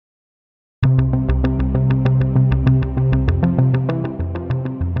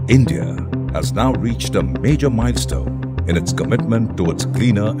India has now reached a major milestone in its commitment towards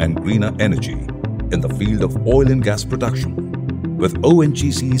cleaner and greener energy in the field of oil and gas production, with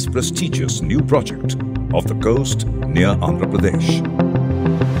ONGC's prestigious new project off the coast near Andhra Pradesh.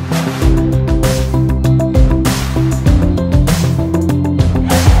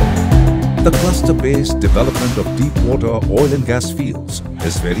 The cluster-based development of deep-water oil and gas fields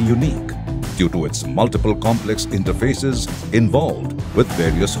is very unique due to its multiple complex interfaces involved with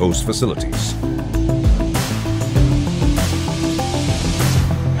various host facilities.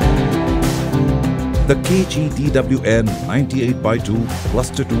 The KG-DWN 98/2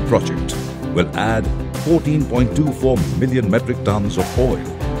 Cluster 2 project will add 14.24 million metric tons of oil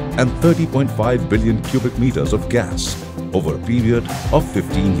and 30.5 billion cubic meters of gas over a period of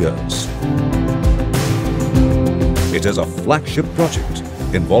 15 years. It is a flagship project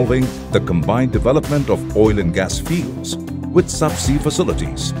involving the combined development of oil and gas fields with subsea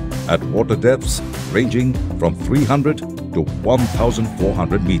facilities at water depths ranging from 300 to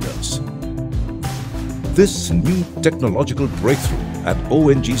 1,400 meters. This new technological breakthrough at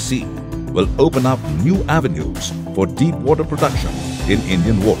ONGC will open up new avenues for deep water production in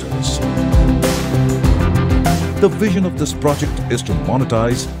Indian waters. The vision of this project is to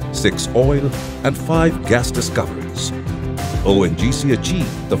monetize 6 oil and 5 gas discoveries. ONGC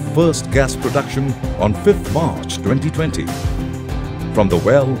achieved the first gas production on 5th March 2020 from the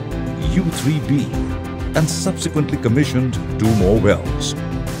well U3B and subsequently commissioned 2 more wells.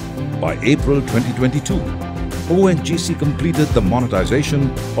 By April 2022, ONGC completed the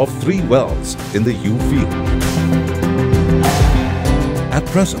monetization of 3 wells in the U field. At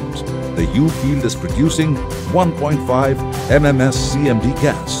present, the U field is producing 1.5 MMS CMD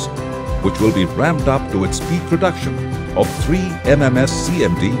gas, which will be ramped up to its peak production of 3 MMS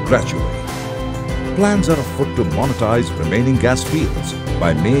CMD gradually. Plans are afoot to monetize remaining gas fields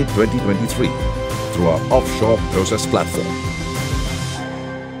by May 2023 through our offshore process platform.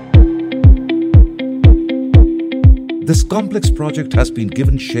 This complex project has been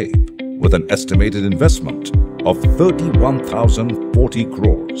given shape with an estimated investment of 31,040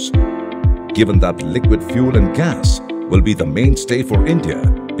 crores. Given that liquid fuel and gas will be the mainstay for India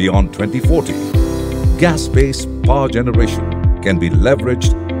beyond 2040, gas-based power generation can be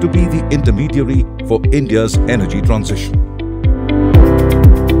leveraged to be the intermediary for India's energy transition.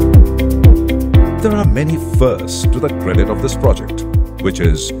 There are many firsts to the credit of this project, which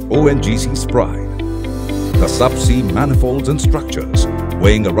is ONGC's pride. The subsea manifolds and structures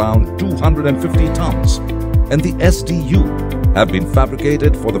weighing around 250 tons and the SDU have been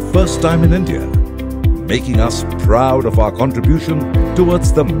fabricated for the first time in India, making us proud of our contribution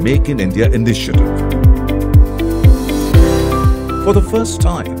towards the Make in India initiative. For the first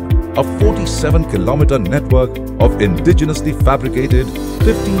time, a 47-kilometer network of indigenously fabricated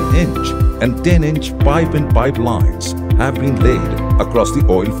 15-inch and 10-inch pipe-in-pipe lines have been laid across the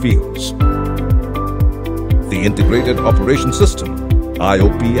oil fields. The Integrated Operation System,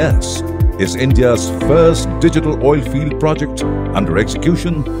 IOPS, is India's first digital oil field project under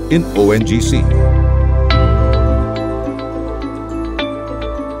execution in ONGC.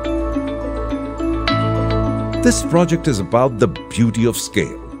 This project is about the beauty of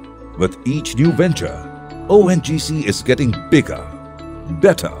scale. With each new venture, ONGC is getting bigger,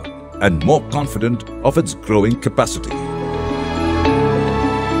 better, and more confident of its growing capacity.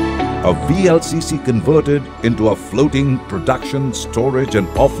 A VLCC converted into a floating production, storage and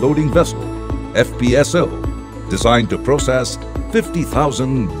offloading vessel, FPSO, designed to process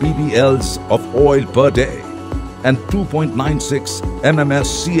 50,000 BBLs of oil per day and 2.96 MMS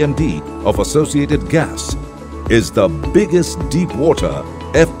CMD of associated gas, is the biggest deep water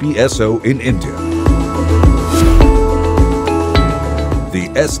FPSO in India. The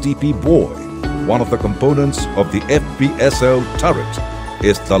STP buoy, one of the components of the FPSO turret,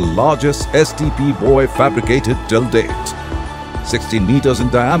 is the largest STP buoy fabricated till date, 16 meters in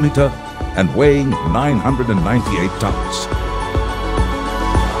diameter and weighing 998 tons.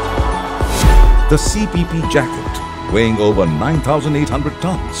 The CPP jacket, weighing over 9,800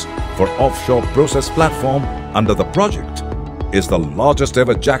 tons for offshore process platform under the project, is the largest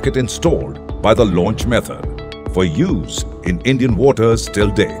ever jacket installed by the launch method for use in Indian waters till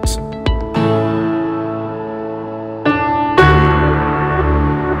date.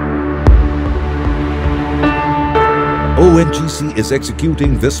 ONGC is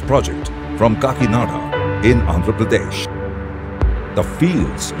executing this project from Kakinada in Andhra Pradesh. The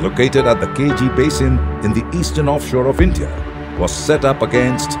fields located at the KG basin in the eastern offshore of India was set up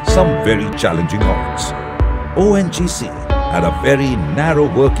against some very challenging odds. ONGC had a very narrow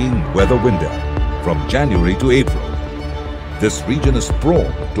working weather window from January to April. This region is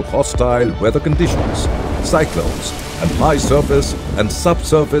prone to hostile weather conditions, cyclones, and high surface and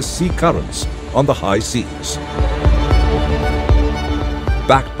subsurface sea currents on the high seas.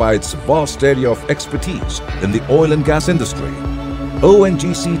 Backed by its vast area of expertise in the oil and gas industry,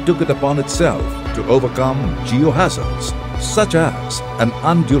 ONGC took it upon itself to overcome geohazards such as an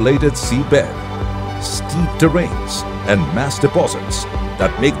undulated seabed, steep terrains, and mass deposits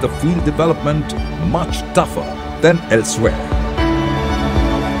that make the field development much tougher than elsewhere.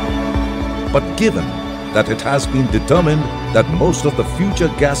 But given that it has been determined that most of the future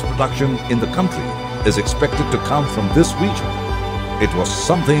gas production in the country is expected to come from this region, it was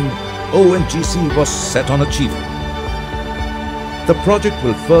something ONGC was set on achieving. The project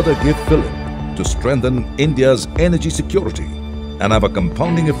will further give fillip to strengthen India's energy security and have a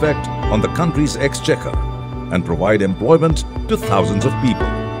compounding effect on the country's exchequer and provide employment to thousands of people.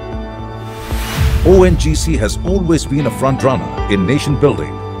 ONGC has always been a front-runner in nation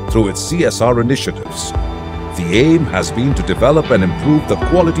building through its CSR initiatives. The aim has been to develop and improve the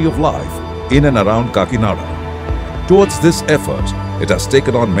quality of life in and around Kakinada. Towards this effort, it has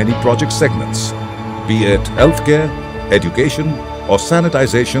taken on many project segments, be it healthcare, education, or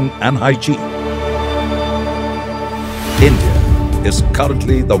sanitization and hygiene. India is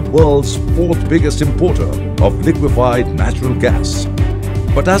currently the world's fourth biggest importer of liquefied natural gas.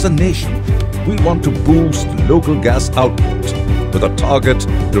 But as a nation, we want to boost local gas output with a target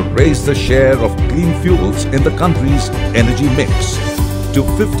to raise the share of clean fuels in the country's energy mix to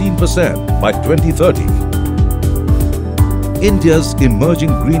 15% by 2030. India's emerging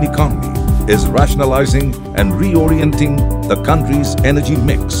green economy is rationalizing and reorienting the country's energy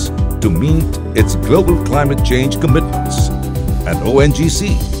mix to meet its global climate change commitments. And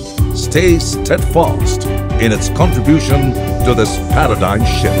ONGC stays steadfast in its contribution to this paradigm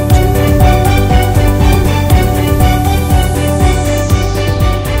shift.